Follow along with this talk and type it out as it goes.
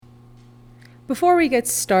Before we get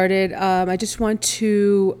started, I just want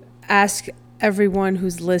to ask everyone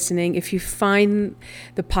who's listening, if you find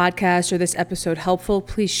the podcast or this episode helpful,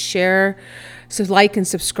 please share, so like and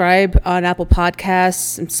subscribe on Apple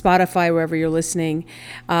Podcasts and Spotify, wherever you're listening.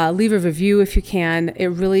 Leave a review if you can. It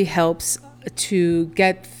really helps to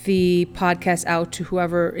get the podcast out to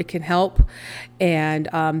whoever it can help. And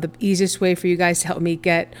the easiest way for you guys to help me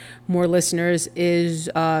get more listeners is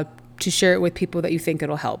to share it with people that you think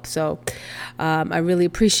it'll help. So I really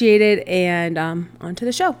appreciate it. And on to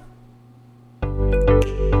the show.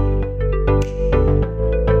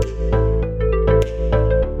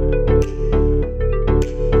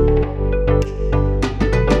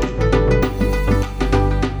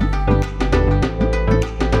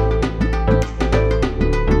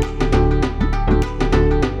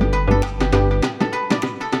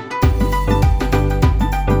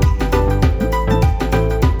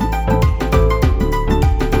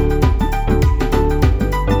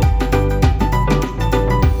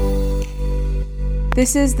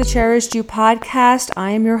 This is the Cherished You podcast.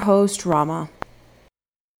 I am your host, Rama.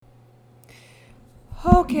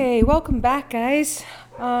 Okay, welcome back, guys.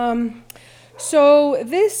 So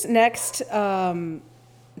this next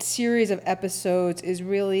series of episodes is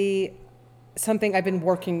really something I've been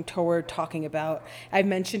working toward talking about. I've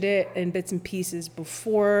mentioned it in bits and pieces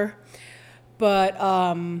before, but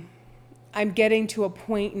I'm getting to a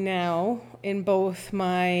point now in both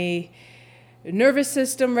my nervous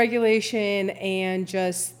system regulation and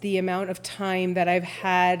just the amount of time that I've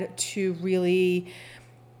had to really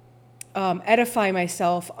edify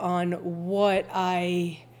myself on what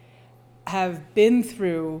I have been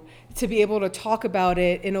through, to be able to talk about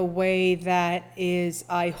it in a way that is,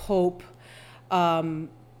 I hope,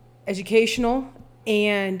 educational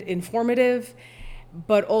and informative,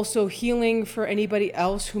 but also healing for anybody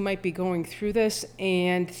else who might be going through this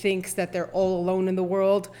and thinks that they're all alone in the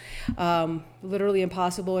world. Literally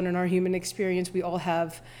impossible. And in our human experience, we all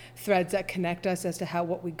have threads that connect us as to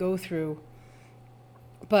what we go through.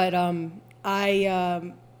 But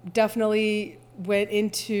I definitely went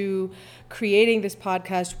into creating this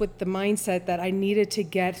podcast with the mindset that I needed to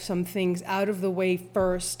get some things out of the way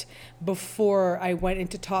first before I went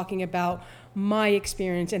into talking about my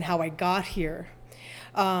experience and how I got here.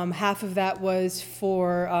 Half of that was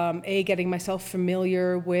for getting myself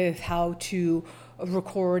familiar with how to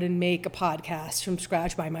record and make a podcast from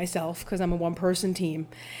scratch by myself, because I'm a one-person team.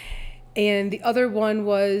 And the other one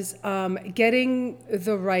was getting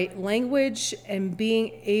the right language and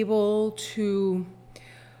being able to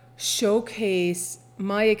showcase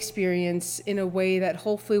my experience in a way that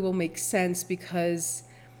hopefully will make sense, because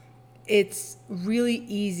it's really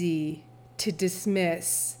easy to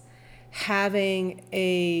dismiss having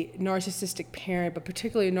a narcissistic parent, but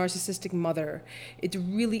particularly a narcissistic mother. It's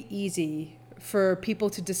really easy for people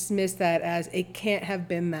to dismiss that as it can't have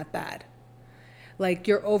been that bad. Like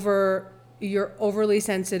you're overly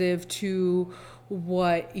sensitive to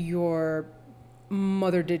what your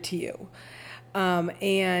mother did to you.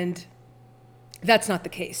 And that's not the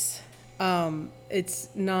case. It's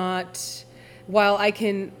not. While I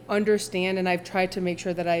can understand, and I've tried to make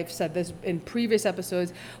sure that I've said this in previous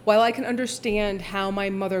episodes, while I can understand how my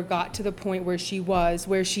mother got to the point where she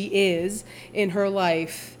is in her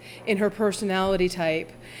life, in her personality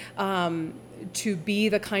type, to be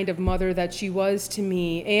the kind of mother that she was to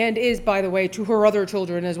me, and is, by the way, to her other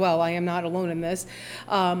children as well. I am not alone in this.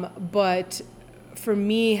 But for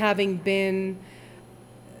me, having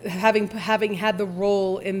had the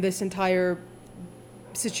role in this entire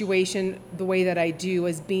situation the way that I do,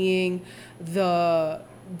 as being the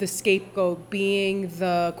scapegoat, being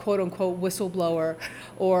the quote unquote whistleblower,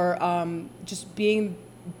 or just being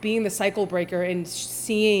the cycle breaker and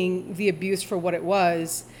seeing the abuse for what it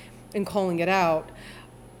was and calling it out,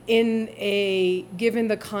 given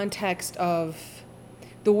the context of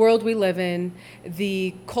the world we live in,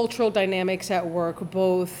 the cultural dynamics at work,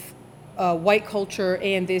 both white culture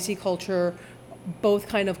and Desi culture both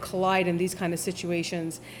kind of collide in these kind of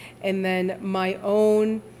situations. And then my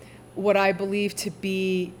own, what I believe to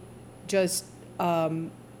be just kind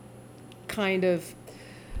of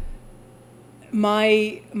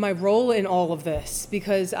my role in all of this,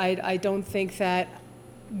 because I don't think that,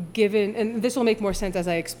 given, and this will make more sense as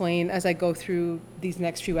I explain, as I go through these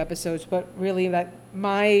next few episodes, but really that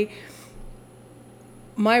my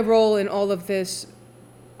role in all of this,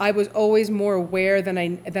 I was always more aware than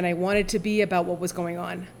I wanted to be about what was going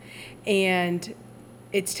on. And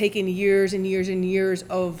it's taken years and years and years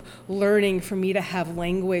of learning for me to have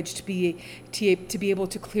language to be able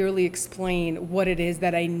to clearly explain what it is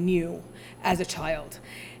that I knew as a child.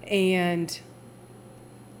 And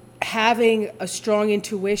having a strong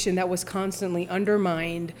intuition that was constantly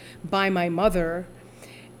undermined by my mother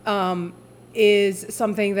is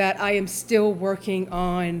something that I am still working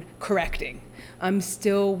on correcting. I'm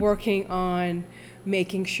still working on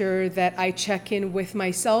making sure that I check in with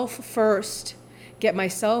myself first, get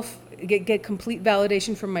complete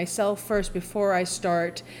validation from myself first before I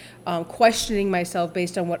start questioning myself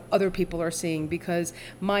based on what other people are seeing, because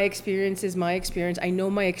my experience is my experience. I know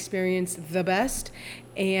my experience the best,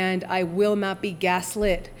 and I will not be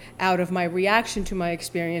gaslit out of my reaction to my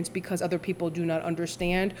experience because other people do not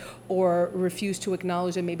understand or refuse to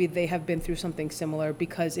acknowledge that maybe they have been through something similar,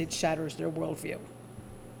 because it shatters their worldview.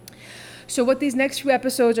 So what these next few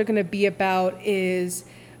episodes are going to be about is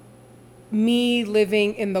me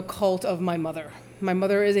living in the cult of my mother. My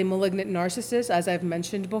mother is a malignant narcissist, as I've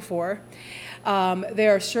mentioned before.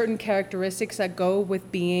 There are certain characteristics that go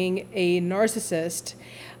with being a narcissist.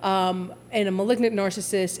 And a malignant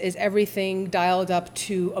narcissist is everything dialed up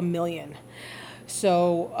to 1,000,000.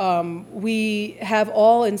 So we have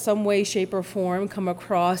all, in some way, shape, or form, come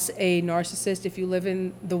across a narcissist. If you live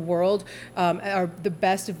in the world, the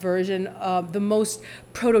best version, the most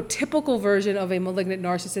prototypical version of a malignant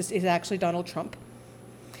narcissist is actually Donald Trump.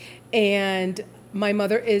 And my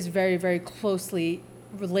mother is very, very closely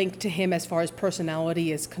linked to him as far as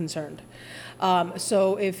personality is concerned.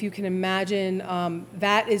 So if you can imagine,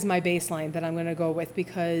 that is my baseline that I'm going to go with,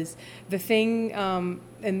 because the thing,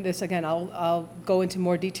 and this again, I'll go into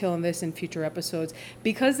more detail on this in future episodes,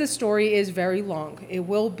 because the story is very long. It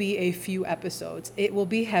will be a few episodes. It will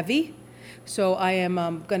be heavy. So I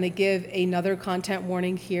am going to give another content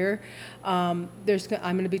warning here. I'm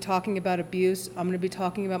going to be talking about abuse. I'm going to be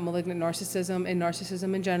talking about malignant narcissism and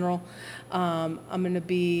narcissism in general. I'm going to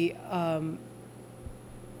be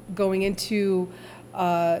going into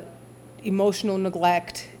emotional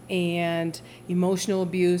neglect and emotional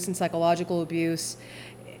abuse and psychological abuse.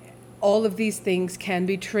 All of these things can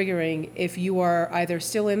be triggering if you are either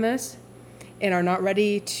still in this and are not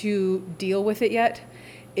ready to deal with it yet,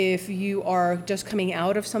 if you are just coming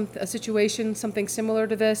out of a situation, something similar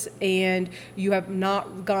to this, and you have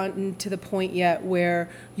not gotten to the point yet where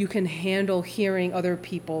you can handle hearing other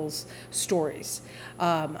people's stories.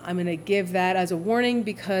 I'm going to give that as a warning,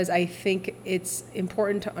 because I think it's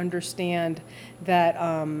important to understand that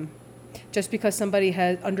just because somebody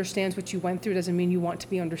understands what you went through doesn't mean you want to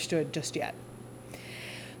be understood just yet.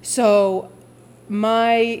 So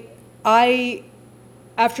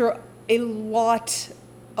after a lot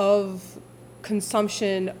of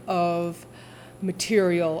consumption of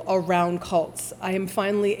material around cults, I am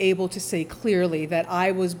finally able to say clearly that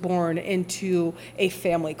I was born into a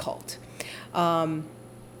family cult. I've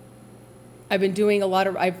been doing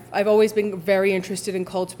I've always been very interested in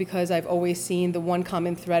cults, because I've always seen the one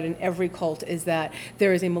common thread in every cult is that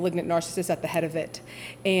there is a malignant narcissist at the head of it.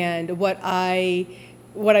 And what I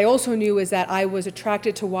also knew is that I was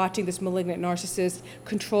attracted to watching this malignant narcissist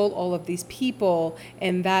control all of these people,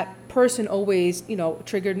 and that person always,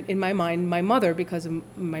 triggered in my mind my mother, because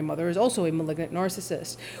my mother is also a malignant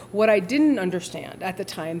narcissist. What I didn't understand at the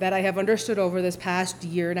time, that I have understood over this past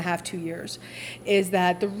year and a half, 2 years, is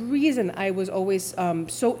that the reason I was always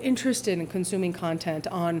so interested in consuming content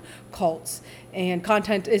on cults, and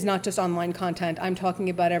content is not just online content. I'm talking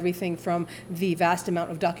about everything from the vast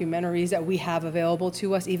amount of documentaries that we have available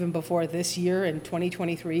to us, even before this year in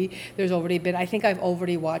 2023. I think I've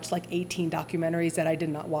already watched like 18 documentaries that I did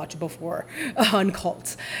not watch before on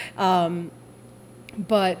cults.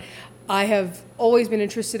 But I have always been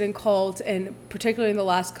interested in cults, and particularly in the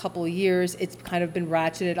last couple of years, it's kind of been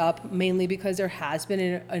ratcheted up, mainly because there has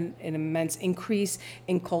been an immense increase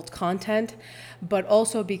in cult content, but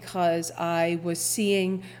also because I was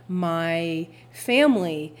seeing my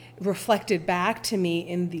family reflected back to me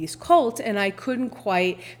in these cults, and I couldn't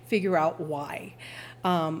quite figure out why.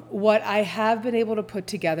 What I have been able to put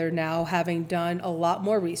together now, having done a lot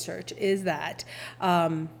more research, is that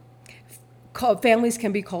families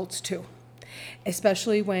can be cults too,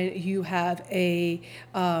 especially when you have a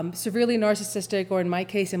severely narcissistic, or in my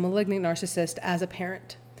case, a malignant narcissist as a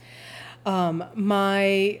parent.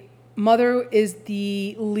 My mother is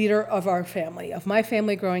the leader of our family. Of my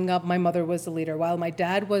family growing up, my mother was the leader. While my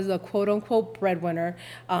dad was a quote-unquote breadwinner,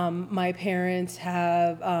 my parents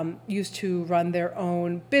have used to run their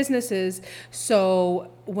own businesses.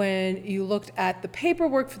 So when you looked at the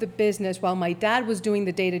paperwork for the business, while my dad was doing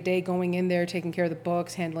the day-to-day, going in there, taking care of the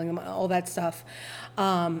books, handling them, all that stuff,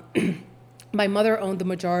 my mother owned the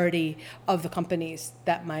majority of the companies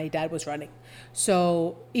that my dad was running.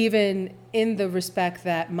 So even in the respect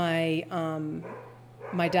that my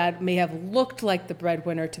my dad may have looked like the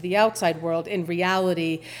breadwinner to the outside world. In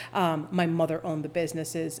reality, my mother owned the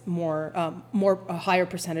businesses more a higher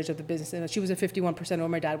percentage of the business. And she was a 51% owner.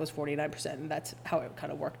 My dad was 49%, and that's how it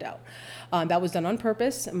kind of worked out. That was done on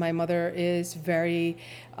purpose. My mother is very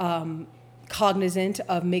cognizant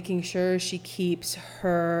of making sure she keeps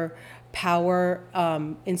her power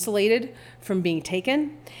insulated from being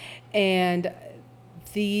taken. And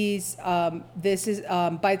this is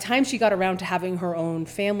by the time she got around to having her own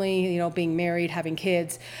family, being married, having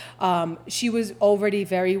kids, she was already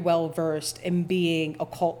very well versed in being a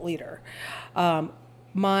cult leader. And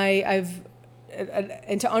to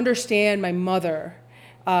understand my mother,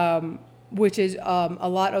 which is a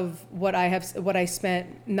lot of what I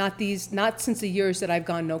spent, not since the years that I've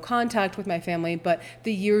gone no contact with my family, but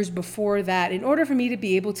the years before that. In order for me to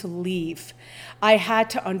be able to leave, I had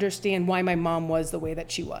to understand why my mom was the way that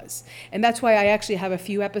she was. And that's why I actually have a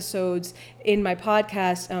few episodes in my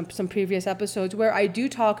podcast, some previous episodes, where I do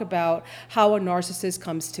talk about how a narcissist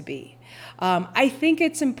comes to be. I think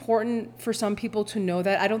it's important for some people to know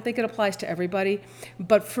that. I don't think it applies to everybody,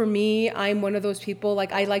 but for me, I'm one of those people,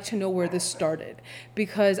 I like to know where this started,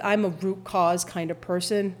 because I'm a root cause kind of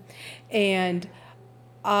person. And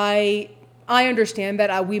I understand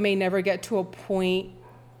that we may never get to a point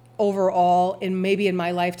overall, and maybe in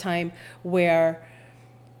my lifetime, where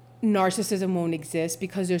narcissism won't exist,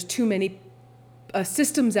 because there's too many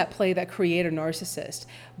systems at play that create a narcissist.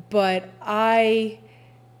 But I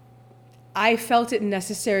felt it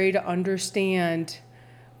necessary to understand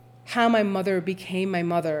how my mother became my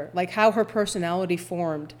mother, how her personality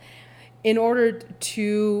formed, in order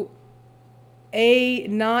to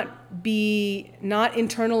not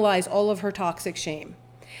internalize all of her toxic shame.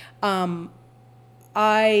 I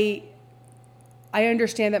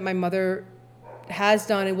understand that my mother has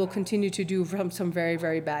done and will continue to do some very,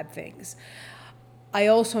 very bad things. I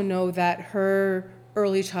also know that her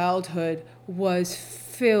early childhood was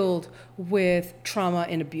filled with trauma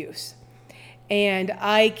and abuse. And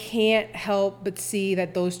I can't help but see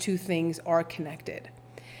that those two things are connected.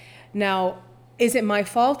 Now, is it my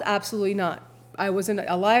fault? Absolutely not. I wasn't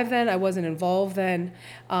alive then. I wasn't involved then.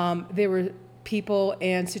 There were people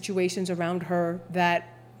and situations around her that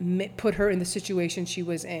put her in the situation she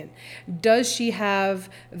was in. Does she have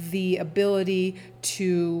the ability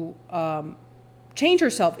to change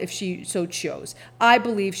herself if she so chose? I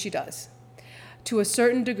believe she does. To a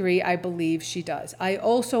certain degree, I believe she does. I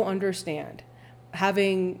also understand,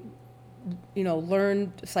 having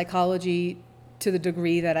learned psychology to the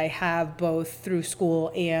degree that I have, both through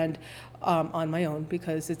school and on my own,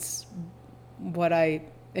 because it's what I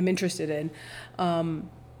am interested in,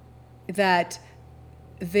 that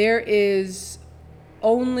there is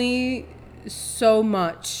only so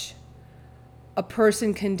much a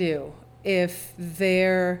person can do if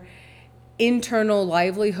their internal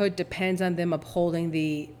livelihood depends on them upholding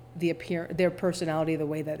their personality the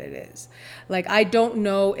way that it is. I don't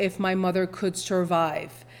know if my mother could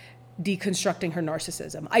survive deconstructing her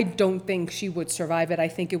narcissism. I don't think she would survive it. I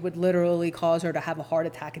think it would literally cause her to have a heart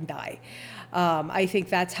attack and die. I think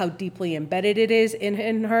that's how deeply embedded it is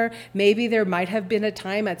in her. Maybe there might have been a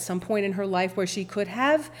time at some point in her life where she could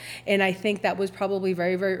have, and I think that was probably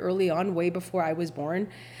very, very early on, way before I was born,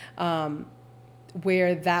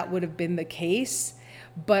 where that would have been the case.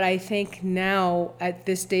 But I think now, at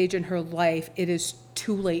this stage in her life, it is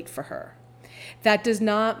too late for her. That does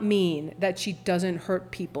not mean that she doesn't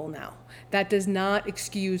hurt people now. That does not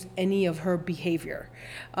excuse any of her behavior.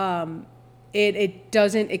 It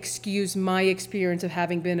doesn't excuse my experience of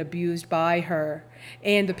having been abused by her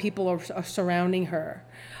and the people surrounding her,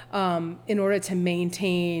 in order to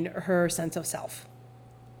maintain her sense of self.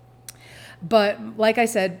 But like I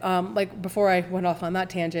said, before I went off on that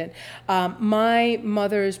tangent, my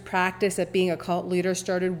mother's practice at being a cult leader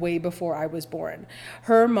started way before I was born.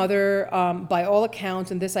 Her mother, by all accounts,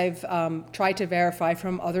 and this I've tried to verify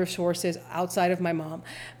from other sources outside of my mom,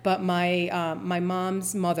 but my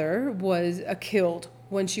mom's mother was killed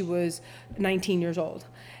when she was 19 years old,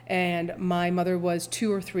 and my mother was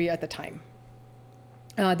 2 or 3 at the time.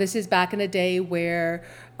 This is back in a day where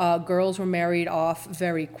girls were married off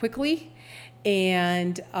very quickly,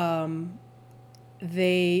 and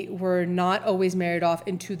they were not always married off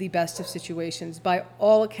into the best of situations. By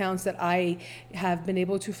all accounts that I have been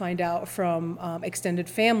able to find out from extended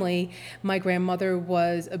family, my grandmother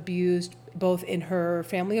was abused both in her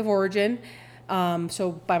family of origin,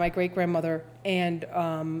 so by my great-grandmother, and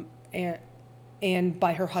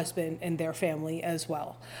by her husband and their family as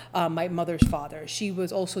well, my mother's father. She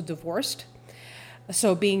was also divorced.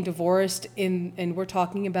 So being divorced and we're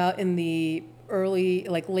talking about in the early,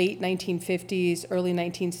 like late 1950s, early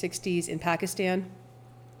 1960s in Pakistan.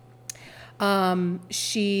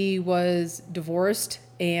 She was divorced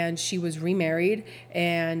and she was remarried,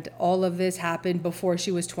 and all of this happened before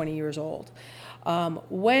she was 20 years old.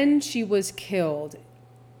 When she was killed,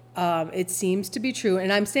 it seems to be true.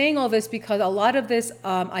 And I'm saying all this because a lot of this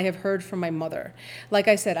I have heard from my mother. Like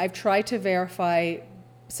I said, I've tried to verify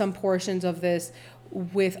some portions of this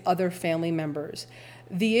with other family members.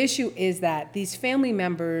 The issue is that these family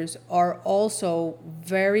members are also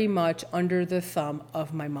very much under the thumb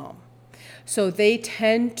of my mom. So they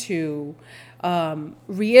tend to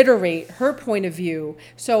reiterate her point of view.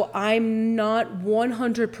 So I'm not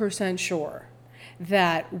 100% sure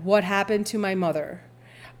that what happened to my mother,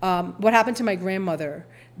 what happened to my grandmother,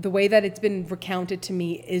 the way that it's been recounted to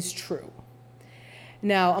me is true.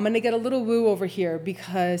 Now, I'm going to get a little woo over here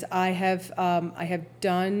because I have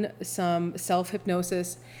done some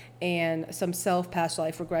self-hypnosis and some self-past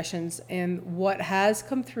life regressions, and what has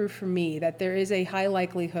come through for me that there is a high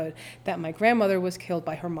likelihood that my grandmother was killed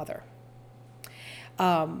by her mother.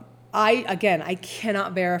 I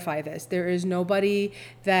cannot verify this. There is nobody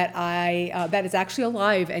that that is actually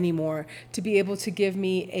alive anymore to be able to give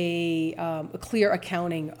me a clear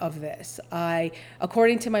accounting of this.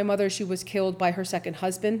 According to my mother, she was killed by her second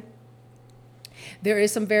husband. There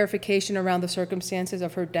is some verification around the circumstances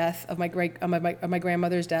of her death, of my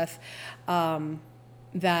grandmother's death,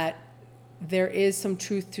 that there is some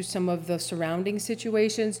truth to some of the surrounding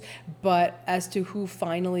situations, but as to who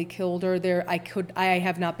finally killed her, I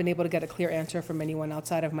have not been able to get a clear answer from anyone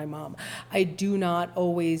outside of my mom. I do not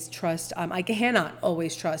always trust, I cannot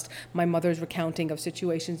always trust my mother's recounting of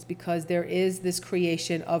situations because there is this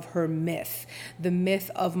creation of her myth. The myth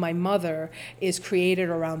of my mother is created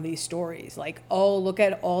around these stories. Like, oh, look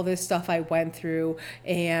at all this stuff I went through,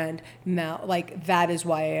 and now, like, that is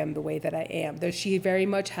why I am the way that I am. She very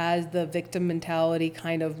much has the victim mentality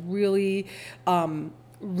kind of really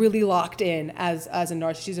locked in as a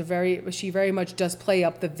narcissist. She very much does play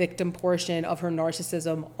up the victim portion of her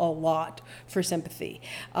narcissism a lot for sympathy.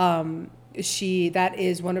 That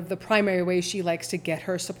is one of the primary ways she likes to get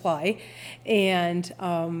her supply, and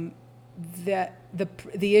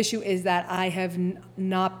the issue is that I have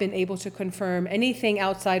not been able to confirm anything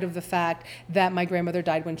outside of the fact that my grandmother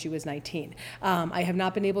died when she was 19. I have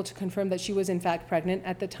not been able to confirm that she was in fact pregnant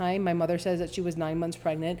at the time. My mother says that she was 9 months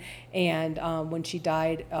pregnant, and when she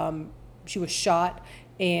died, she was shot,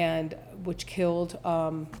 and which killed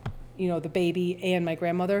the baby and my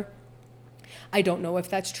grandmother. I don't know if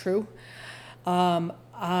that's true.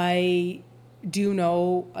 I do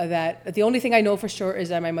know that the only thing I know for sure is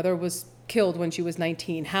that my mother was killed when she was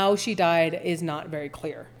 19. How she died is not very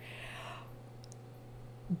clear.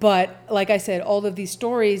 But like I said, all of these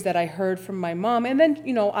stories that I heard from my mom, and then,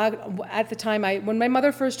 at the time, when my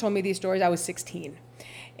mother first told me these stories, I was 16.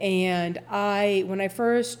 And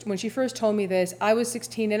when she first told me this, I was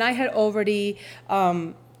 16, and I had already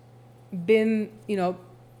been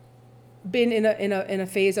in a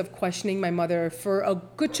phase of questioning my mother for a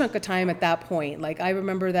good chunk of time at that point. Like, I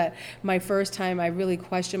remember that my first time I really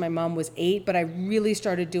questioned my mom was 8, but I really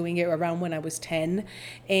started doing it around when I was 10.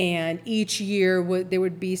 And each year there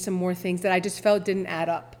would be some more things that I just felt didn't add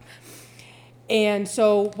up. And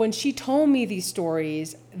so when she told me these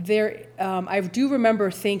stories, I do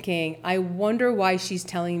remember thinking, I wonder why she's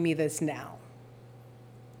telling me this now.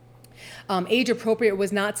 Age appropriate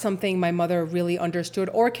was not something my mother really understood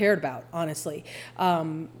or cared about, honestly.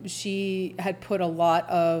 She had put a lot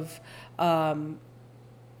of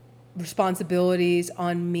responsibilities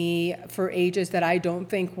on me for ages that I don't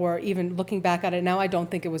think were, even looking back at it now, I don't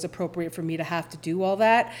think it was appropriate for me to have to do all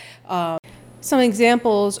that. Some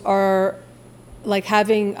examples are like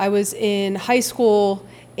I was in high school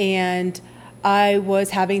and I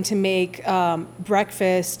was having to make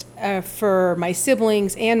breakfast for my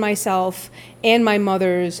siblings and myself and my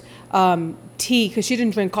mother's tea, because she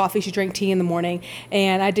didn't drink coffee, she drank tea in the morning,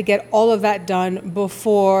 and I had to get all of that done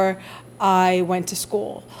before I went to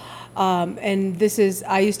school.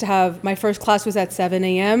 I used to have, my first class was at 7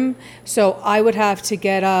 a.m., so I would have to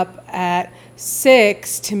get up at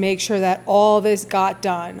 6 to make sure that all this got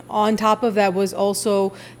done. On top of that was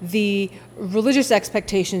also the religious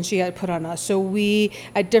expectations she had put on us. So we,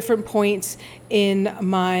 at different points in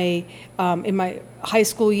my high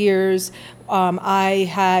school years,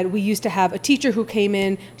 we used to have a teacher who came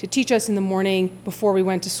in to teach us in the morning before we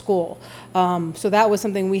went to school. So that was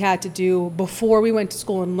something we had to do before we went to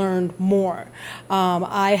school and learned more.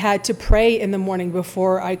 I had to pray in the morning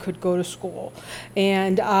before I could go to school.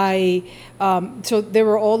 And so there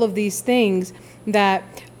were all of these things that,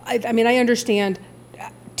 I mean, I understand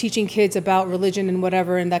teaching kids about religion and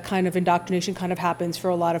whatever, and that kind of indoctrination kind of happens for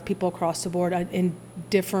a lot of people across the board in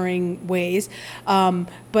differing ways.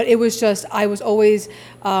 But it was just, I was always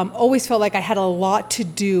felt like I had a lot to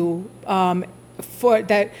do for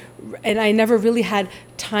that, and I never really had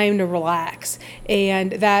time to relax.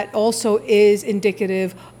 And that also is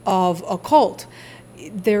indicative of a cult.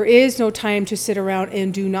 There is no time to sit around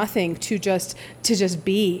and do nothing, to just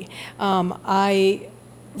be. I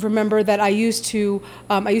remember that I used to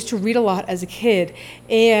read a lot as a kid,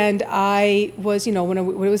 and I was, when it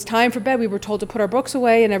was time for bed, we were told to put our books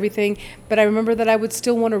away and everything, but I remember that I would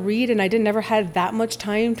still want to read, and I never had that much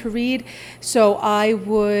time to read, so I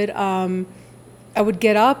would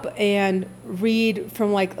get up and read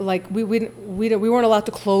from we weren't allowed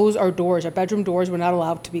to close our doors. Our bedroom doors were not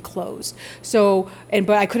allowed to be closed. So but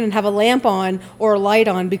I couldn't have a lamp on or a light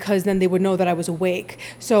on because then they would know that I was awake.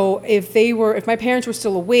 So if my parents were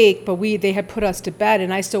still awake but they had put us to bed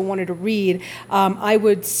and I still wanted to read, I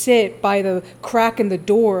would sit by the crack in the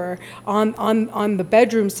door on the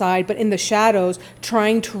bedroom side, but in the shadows,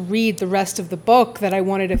 trying to read the rest of the book that I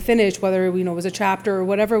wanted to finish, whether it was a chapter or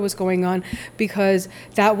whatever was going on, because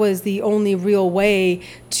that was the only real way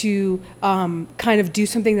to kind of do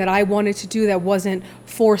something that I wanted to do that wasn't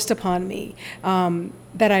forced upon me,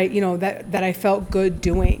 that I felt good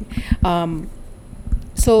doing.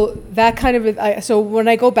 So that kind of, so when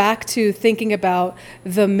I go back to thinking about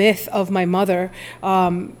the myth of my mother,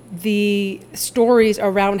 the stories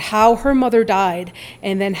around how her mother died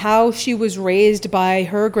and then how she was raised by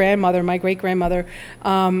her grandmother, my great-grandmother,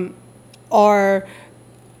 are,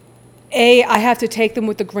 A, I have to take them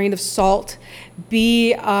with a grain of salt.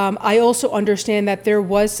 B, I also understand that there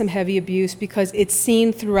was some heavy abuse because it's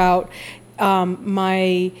seen throughout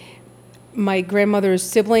my grandmother's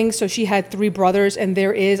siblings. So she had 3 brothers, and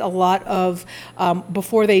there is a lot of,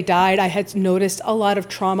 before they died, I had noticed a lot of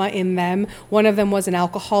trauma in them. One of them was an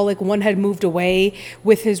alcoholic. One had moved away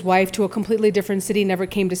with his wife to a completely different city, never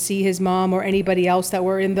came to see his mom or anybody else that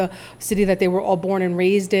were in the city that they were all born and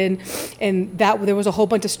raised in. And that there was a whole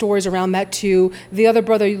bunch of stories around that too. The other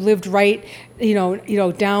brother lived right,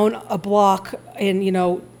 down a block in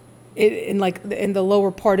the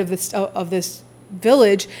lower part of this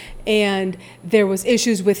village, and there was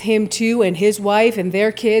issues with him too and his wife and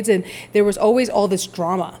their kids, and there was always all this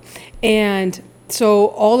drama. And so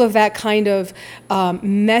all of that kind of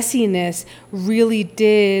messiness really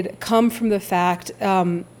did come from the fact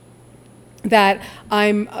that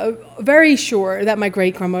I'm very sure that my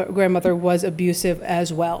great-grandmother was abusive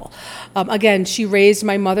as well. Again, she raised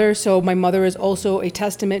my mother, so my mother is also a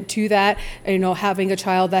testament to that. Having a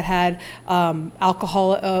child that had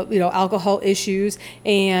alcohol issues,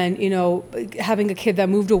 and having a kid that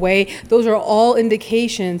moved away. Those are all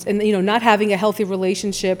indications, and not having a healthy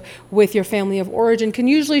relationship with your family of origin can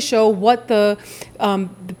usually show what the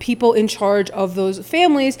people in charge of those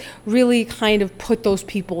families really kind of put those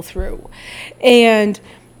people through. And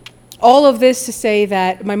all of this to say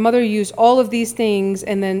that my mother used all of these things,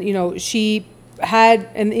 and then she had,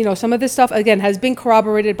 and some of this stuff again has been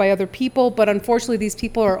corroborated by other people, but unfortunately these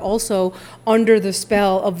people are also under the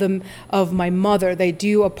spell of my mother. They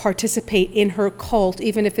do participate in her cult,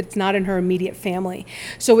 even if it's not in her immediate family.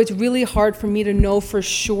 So it's really hard for me to know for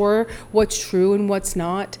sure what's true and what's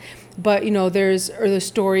not. But there's the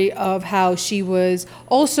story of how she was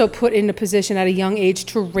also put in a position at a young age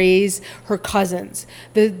to raise her cousins,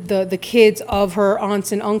 the kids of her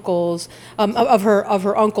aunts and uncles, of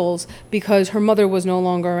her uncles, because her mother was no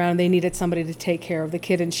longer around. They needed somebody to take care of the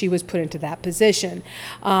kid, and she was put into that position.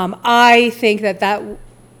 I think that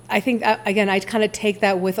again, I kind of take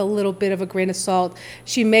that with a little bit of a grain of salt.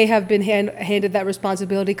 She may have been handed that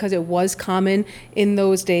responsibility because it was common in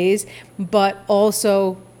those days, but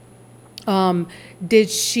also,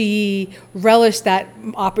 did she relish that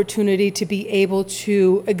opportunity to be able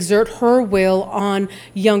to exert her will on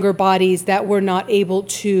younger bodies that were not able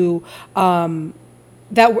to that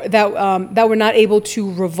were not able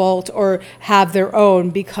to revolt or have their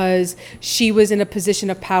own, because she was in a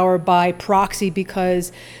position of power by proxy,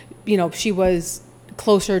 because she was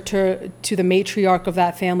closer to the matriarch of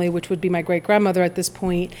that family, which would be my great-grandmother at this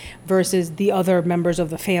point, versus the other members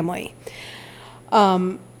of the family.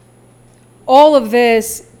 All of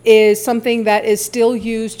this is something that is still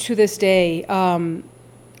used to this day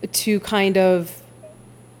to kind of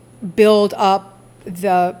build up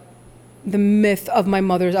the myth of my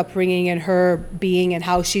mother's upbringing and her being and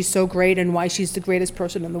how she's so great and why she's the greatest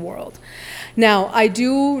person in the world. Now, I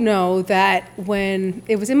do know that when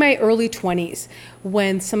it was in my early 20s,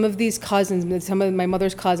 when some of these cousins, some of my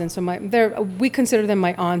mother's cousins, we consider them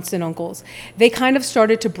my aunts and uncles, they kind of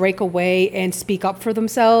started to break away and speak up for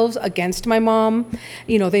themselves against my mom.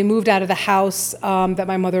 You know, they moved out of the house that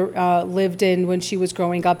my mother lived in when she was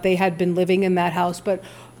growing up. They had been living in that house, but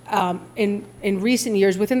in recent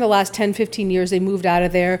years, within the last 10, 15 years, they moved out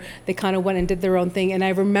of there. They kind of went and did their own thing. And I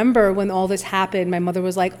remember when all this happened, my mother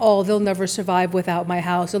was like, oh, they'll never survive without my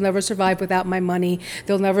house. They'll never survive without my money.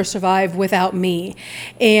 They'll never survive without me.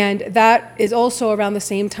 And that is also around the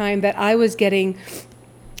same time that I was getting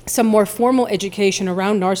some more formal education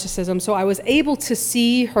around narcissism. So I was able to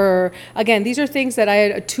see her, again, these are things that I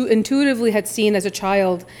had intuitively had seen as a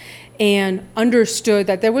child and understood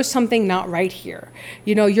that there was something not right here.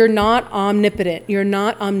 You know, you're not omnipotent. You're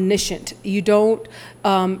not omniscient. You don't,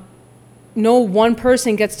 no one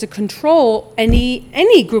person gets to control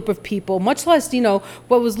any group of people, much less, you know,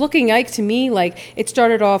 what was looking like to me, like it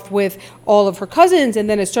started off with all of her cousins, and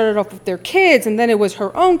then it started off with their kids, and then it was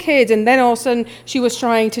her own kids, and then all of a sudden she was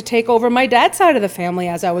trying to take over my dad's side of the family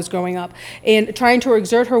as I was growing up and trying to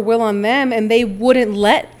exert her will on them, and they wouldn't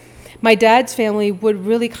let. My dad's family would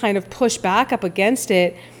really kind of push back up against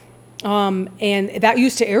it, and that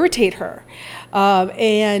used to irritate her.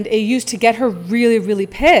 And it used to get her really, really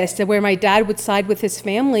pissed, and where my dad would side with his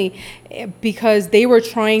family because they were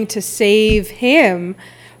trying to save him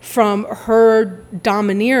from her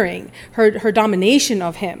domineering, her domination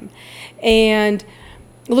of him. And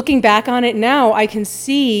looking back on it now, I can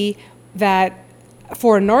see that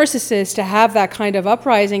for a narcissist to have that kind of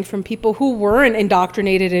uprising from people who weren't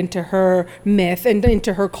indoctrinated into her myth and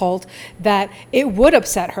into her cult, that it would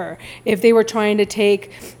upset her if they were trying to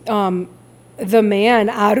take the man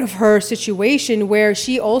out of her situation, where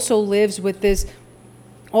she also lives with this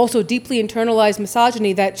also deeply internalized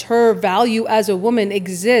misogyny that her value as a woman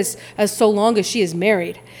exists as so long as she is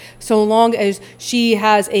married. So long as she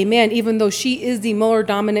has a man, even though she is the more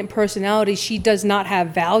dominant personality, she does not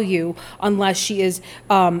have value unless she is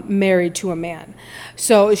married to a man.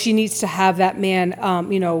 So she needs to have that man,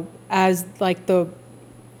 you know, as like the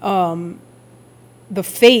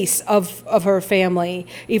face of her family,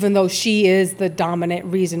 even though she is the dominant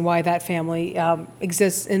reason why that family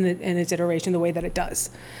exists in its iteration the way that it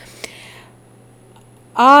does.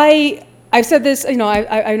 I've said this, you know,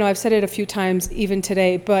 I know I've said it a few times even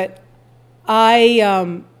today, but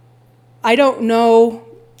I don't know.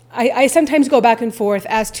 I sometimes go back and forth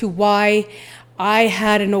as to why I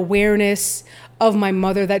had an awareness of my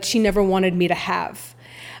mother that she never wanted me to have.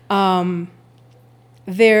 I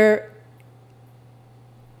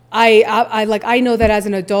know that as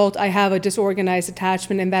an adult, I have a disorganized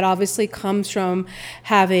attachment, and that obviously comes from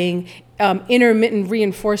having intermittent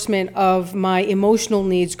reinforcement of my emotional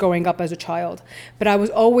needs growing up as a child. But I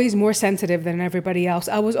was always more sensitive than everybody else.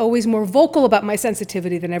 I was always more vocal about my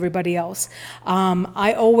sensitivity than everybody else.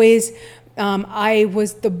 I was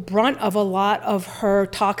the brunt of a lot of her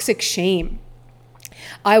toxic shame.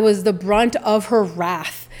 I was the brunt of her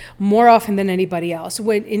wrath more often than anybody else.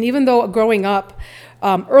 And even though growing up,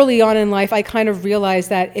 early on in life, I kind of realized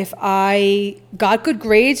that if I got good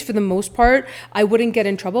grades for the most part, I wouldn't get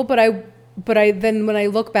in trouble. But then when I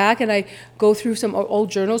look back and I go through some old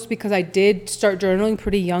journals, because I did start journaling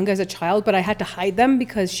pretty young as a child, but I had to hide them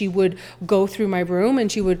because she would go through my room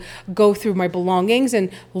and she would go through my belongings and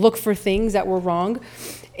look for things that were wrong.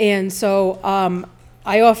 And so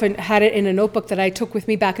I often had it in a notebook that I took with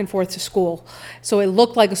me back and forth to school. So it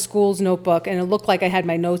looked like a school's notebook, and it looked like I had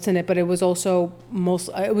my notes in it, but it was also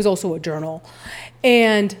a journal.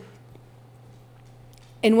 And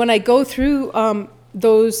when I go through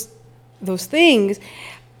those things,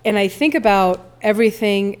 and I think about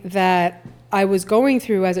everything that I was going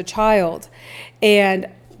through as a child, and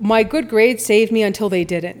my good grades saved me until they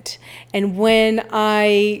didn't. And when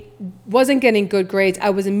I wasn't getting good grades, I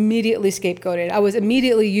was immediately scapegoated. I was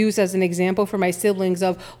immediately used as an example for my siblings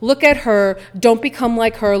of, look at her, don't become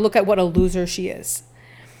like her, look at what a loser she is.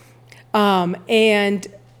 And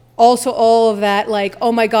also all of that, like,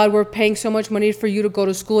 oh my God, we're paying so much money for you to go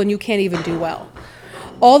to school and you can't even do well.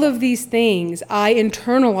 All of these things I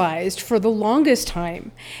internalized for the longest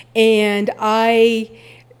time. And I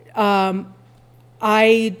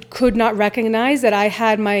could not recognize that I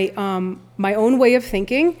had my own way of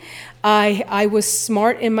thinking. I was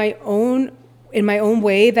smart in my own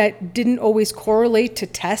way that didn't always correlate to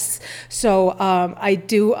tests. So I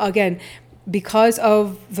do, again, because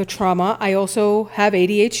of the trauma, I also have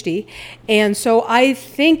ADHD. And so I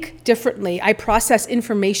think differently. I process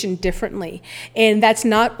information differently. And that's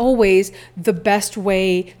not always the best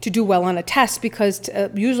way to do well on a test, because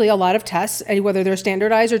usually a lot of tests, whether they're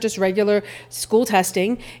standardized or just regular school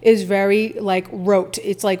testing, is very like rote.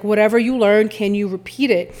 It's like whatever you learn, can you repeat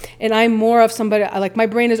it? And I'm more of somebody, like my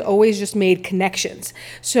brain has always just made connections.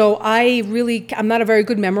 So I'm not a very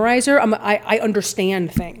good memorizer. I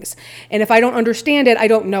understand things. And if I don't understand it, I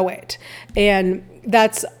don't know it. And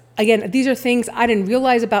that's, again, these are things I didn't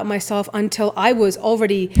realize about myself until I was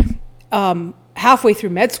already halfway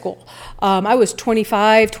through med school. I was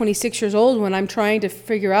 25, 26 years old when I'm trying to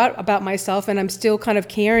figure out about myself, and I'm still kind of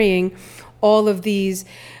carrying all of these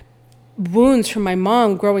wounds from my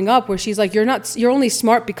mom growing up, where she's like, you're only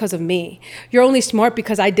smart because of me. You're only smart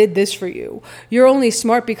because I did this for you. You're only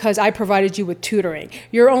smart because I provided you with tutoring.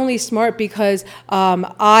 You're only smart because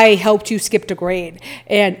I helped you skip a grade.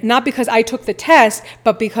 And not because I took the test,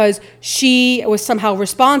 but because she was somehow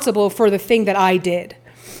responsible for the thing that I did.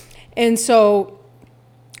 And so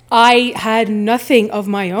I had nothing of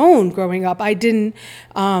my own growing up. I didn't,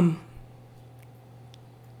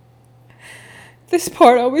 this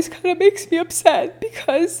part always kind of makes me upset,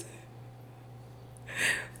 because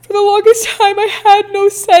for the longest time I had no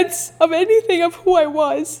sense of anything of who I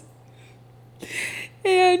was.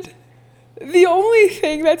 And the only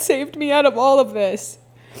thing that saved me out of all of this,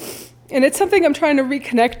 and it's something I'm trying to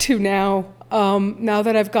reconnect to now, now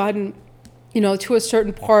that I've gotten to a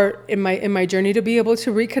certain part in my journey, to be able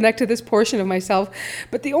to reconnect to this portion of myself.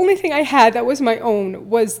 But the only thing I had that was my own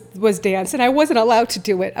was dance, and I wasn't allowed to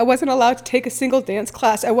do it. I wasn't allowed to take a single dance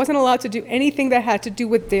class. I wasn't allowed to do anything that had to do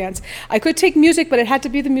with dance. I could take music, but it had to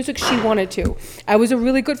be the music she wanted to. I was a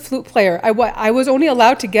really good flute player. I was only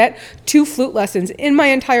allowed to get 2 flute lessons in my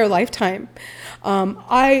entire lifetime.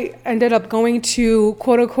 I ended up going to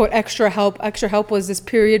quote unquote extra help. Extra help was this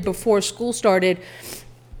period before school started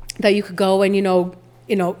that you could go and,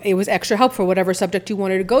 it was extra help for whatever subject you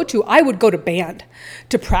wanted to go to. I would go to band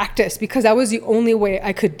to practice because that was the only way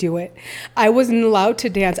I could do it. I wasn't allowed to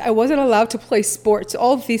dance. I wasn't allowed to play sports,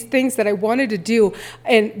 all of these things that I wanted to do.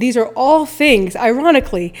 And these are all things,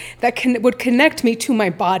 ironically, that would connect me to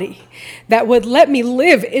my body, that would let me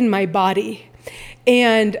live in my body.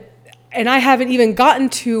 And I haven't even gotten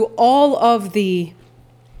to all of the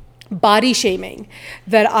body shaming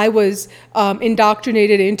that I was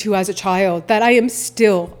indoctrinated into as a child, that I am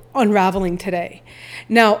still unraveling today.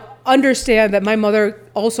 Now, understand that my mother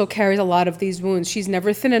also carries a lot of these wounds. She's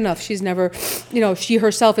never thin enough. She's never, she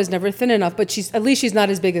herself is never thin enough, but at least she's not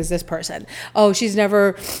as big as this person. Oh, she's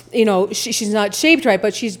never, she's not shaped right,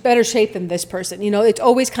 but she's better shaped than this person. It's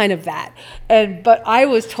always kind of that. But I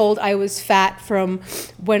was told I was fat from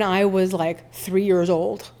when I was like 3 years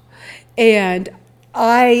old. And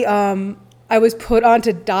I was put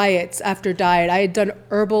onto diets after diet. I had done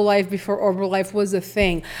Herbalife before Herbalife was a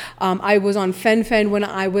thing. I was on Fen-Phen when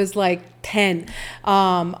I was like 10.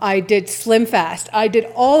 I did Slim Fast. I did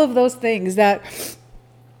all of those things that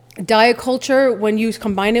diet culture, when you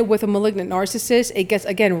combine it with a malignant narcissist, it gets,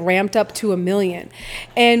 again, ramped up to 1,000,000.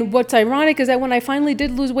 And what's ironic is that when I finally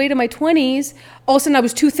did lose weight in my 20s, all of a sudden I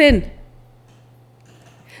was too thin.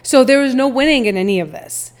 So there was no winning in any of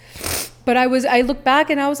this. But I look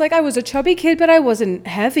back and I was like, I was a chubby kid, but I wasn't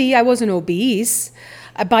heavy. I wasn't obese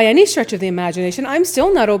by any stretch of the imagination. I'm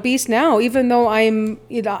still not obese now, even though I'm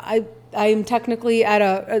technically at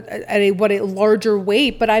a larger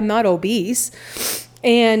weight, but I'm not obese.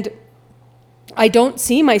 And I don't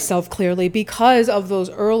see myself clearly because of those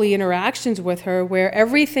early interactions with her, where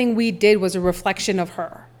everything we did was a reflection of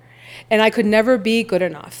her. And I could never be good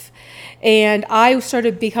enough. And I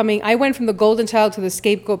went from the golden child to the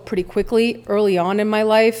scapegoat pretty quickly early on in my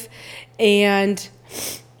life. And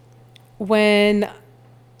when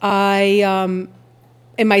and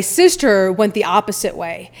my sister went the opposite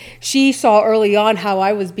way. She saw early on how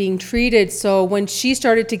I was being treated. So when she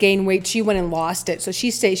started to gain weight, she went and lost it. So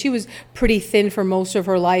she was pretty thin for most of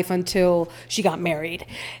her life until she got married.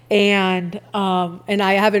 And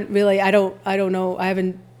I haven't really, I don't know, I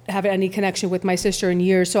haven't have any connection with my sister in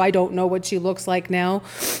years, so I don't know what she looks like now.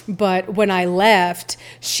 But when I left,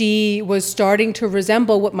 she was starting to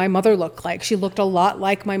resemble what my mother looked like. She looked a lot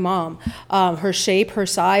like my mom. Her shape, her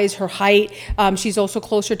size, her height. She's also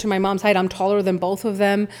closer to my mom's height. I'm taller than both of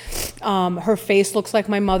them. Her face looks like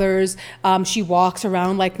my mother's. She walks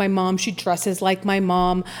around like my mom. She dresses like my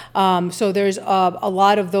mom. So there's a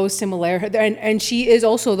lot of those similarities. And she is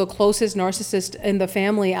also the closest narcissist in the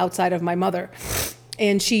family outside of my mother.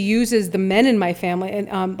 And she uses the men in my family,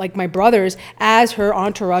 and like my brothers, as her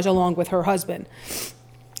entourage along with her husband.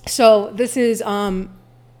 So this is the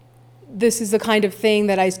kind of thing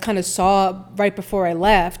that I kind of saw right before I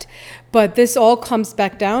left. But this all comes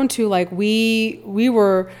back down to like we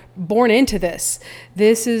were born into this.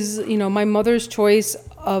 This is, my mother's choice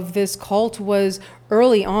of this cult was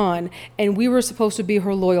early on, and we were supposed to be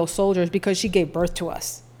her loyal soldiers because she gave birth to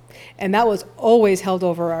us. And that was always held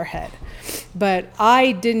over our head. But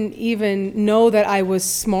I didn't even know that I was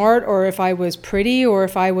smart, or if I was pretty, or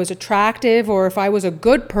if I was attractive, or if I was a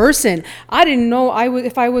good person. I didn't know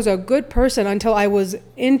if I was a good person until I was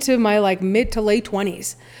into my like mid to late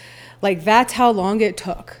 20s. Like that's how long it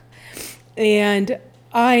took. And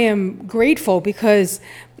I am grateful because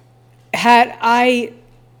had I,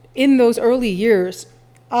 in those early years,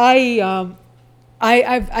 I've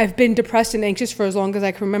been depressed and anxious for as long as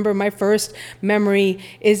I can remember. My first memory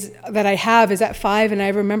is at 5, and I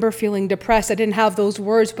remember feeling depressed. I didn't have those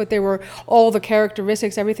words, but there were all the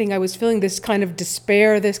characteristics, everything I was feeling, this kind of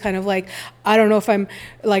despair, this kind of like, I don't know if I'm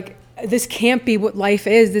like, this can't be what life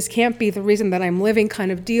is. This can't be the reason that I'm living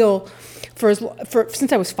kind of deal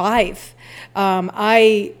since I was 5.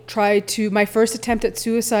 My first attempt at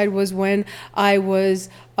suicide was when I was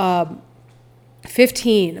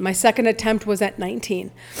 15. My second attempt was at 19.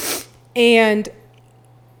 And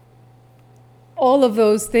all of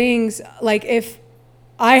those things, like if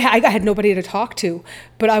I had nobody to talk to,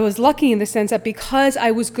 but I was lucky in the sense that because I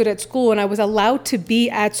was good at school and I was allowed to be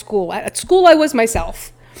at school I was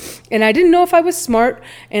myself. And I didn't know if I was smart,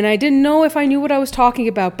 and I didn't know if I knew what I was talking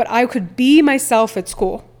about, but I could be myself at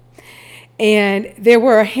school. And there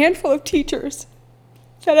were a handful of teachers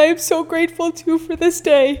that I am so grateful to for this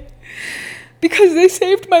day, because they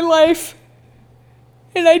saved my life.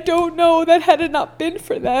 And I don't know that had it not been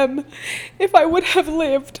for them, if I would have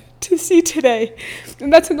lived to see today.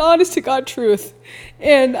 And that's an honest to God truth.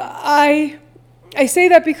 And I say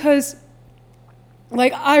that because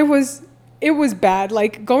like it was bad.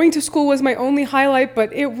 Like going to school was my only highlight,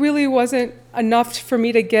 but it really wasn't enough for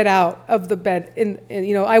me to get out of the bed. And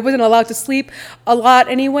I wasn't allowed to sleep a lot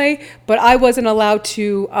anyway, but I wasn't allowed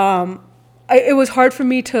to, it was hard for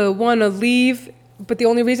me to want to leave, but the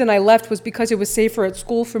only reason I left was because it was safer at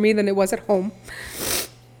school for me than it was at home.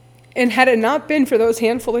 And had it not been for those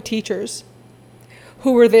handful of teachers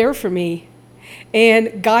who were there for me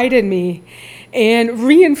and guided me and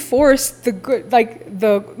reinforced the good, like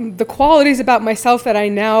the qualities about myself that I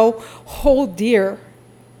now hold dear,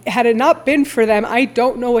 had it not been for them, I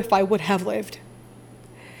don't know if I would have lived.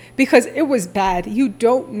 Because it was bad. You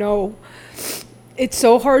don't know. It's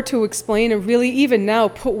so hard to explain and really even now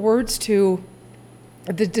put words to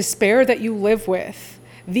the despair that you live with,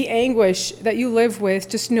 the anguish that you live with,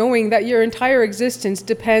 just knowing that your entire existence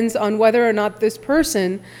depends on whether or not this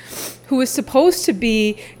person who is supposed to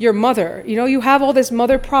be your mother, you have all this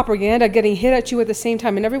mother propaganda getting hit at you at the same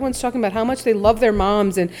time, and everyone's talking about how much they love their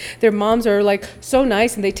moms, and their moms are like so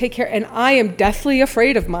nice and they take care, and I am deathly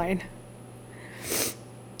afraid of mine.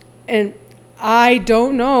 And I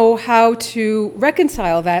don't know how to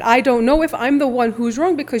reconcile that. I don't know if I'm the one who's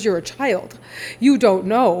wrong because you're a child. You don't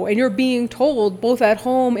know. And you're being told both at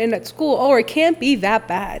home and at school, oh, it can't be that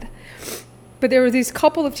bad. But there were these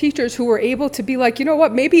couple of teachers who were able to be like, you know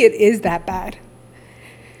what, maybe it is that bad.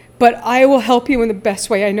 But I will help you in the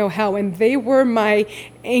best way I know how. And they were my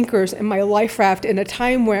anchors and my life raft in a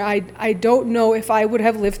time where I don't know if I would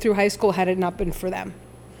have lived through high school had it not been for them.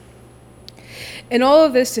 And all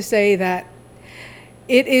of this to say that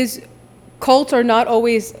cults are not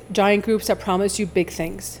always giant groups that promise you big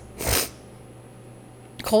things.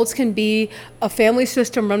 Cults can be a family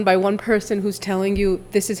system run by one person who's telling you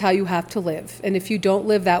this is how you have to live. And if you don't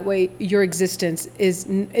live that way, your existence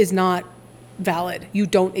is not valid. You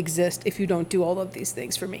don't exist if you don't do all of these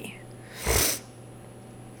things for me.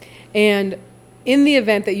 And in the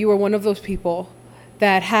event that you are one of those people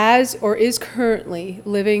that has or is currently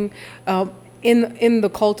living in the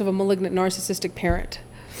cult of a malignant narcissistic parent,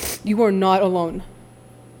 you are not alone.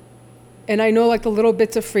 And I know like the little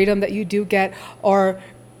bits of freedom that you do get are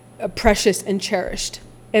precious and cherished,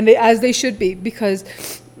 and as they should be,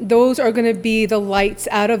 because those are going to be the lights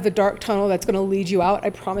out of the dark tunnel that's going to lead you out,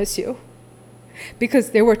 I promise you.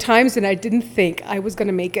 Because there were times when I didn't think I was going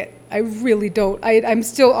to make it. I really don't. I'm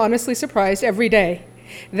still honestly surprised every day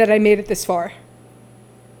that I made it this far.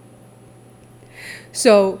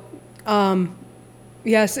 So,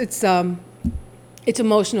 yes, it's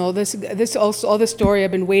emotional. This also, all the story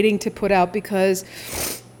I've been waiting to put out because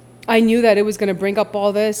I knew that it was going to bring up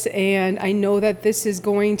all this, and I know that this is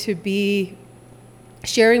going to be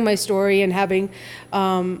sharing my story and having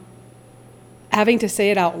to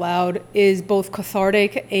say it out loud is both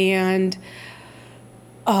cathartic and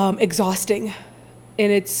exhausting.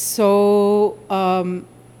 And it's so,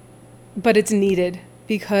 but it's needed,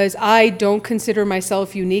 because I don't consider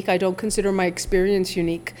myself unique. I don't consider my experience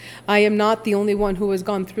unique. I am not the only one who has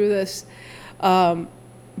gone through this.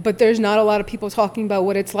 But there's not a lot of people talking about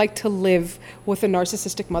what it's like to live with a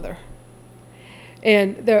narcissistic mother.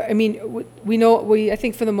 And there, I mean, I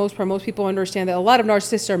think for the most part, most people understand that a lot of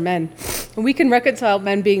narcissists are men. And we can reconcile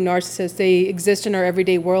men being narcissists. They exist in our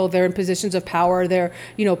everyday world. They're in positions of power. They're,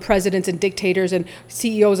 presidents and dictators and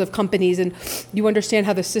CEOs of companies. And you understand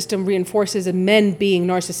how the system reinforces men being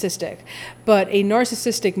narcissistic. But a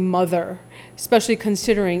narcissistic mother, especially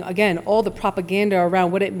considering, again, all the propaganda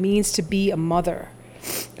around what it means to be a mother.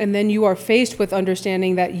 And then you are faced with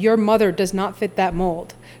understanding that your mother does not fit that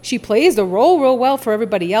mold. She plays the role real well for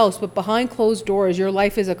everybody else, but behind closed doors, your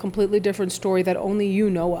life is a completely different story that only you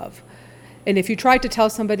know of. And if you tried to tell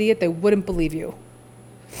somebody it, they wouldn't believe you.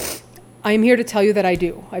 I'm here to tell you that I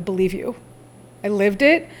do. I believe you. I lived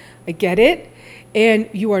it. I get it. And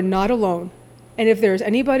you are not alone. And if there's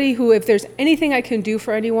anything I can do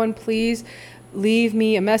for anyone, please leave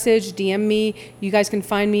me a message, DM me. You guys can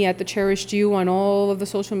find me at The Cherished You on all of the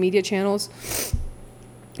social media channels.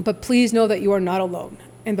 But please know that you are not alone.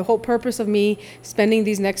 And the whole purpose of me spending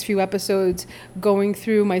these next few episodes going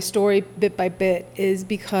through my story bit by bit is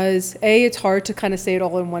because, A, it's hard to kind of say it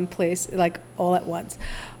all in one place, like all at once.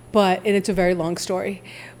 And it's a very long story.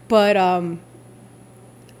 But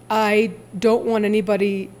I don't want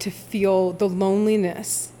anybody to feel the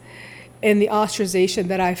loneliness and the ostracization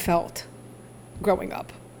that I felt growing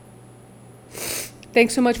up.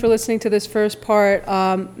 Thanks so much for listening to this first part.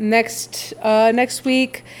 Next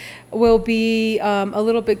week, we'll be a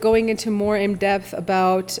little bit going into more in depth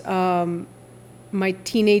about my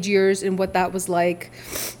teenage years and what that was like,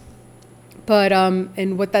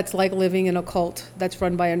 and what that's like living in a cult that's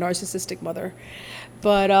run by a narcissistic mother.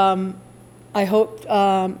 But I hope,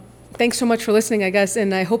 thanks so much for listening, I guess,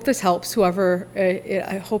 and I hope this helps whoever,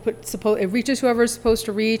 I hope it reaches whoever it's supposed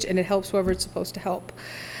to reach, and it helps whoever it's supposed to help.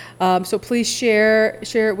 So please share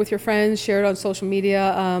it with your friends, share it on social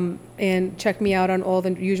media, and check me out on all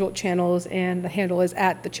the usual channels, and the handle is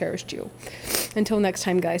at The Cherished You. Until next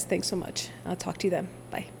time, guys, thanks so much. I'll talk to you then.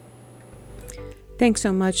 Bye. Thanks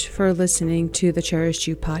so much for listening to the Cherished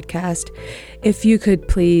You podcast. If you could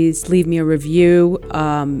please leave me a review,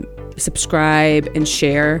 subscribe, and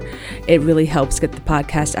share. It really helps get the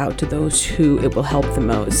podcast out to those who it will help the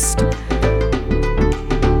most.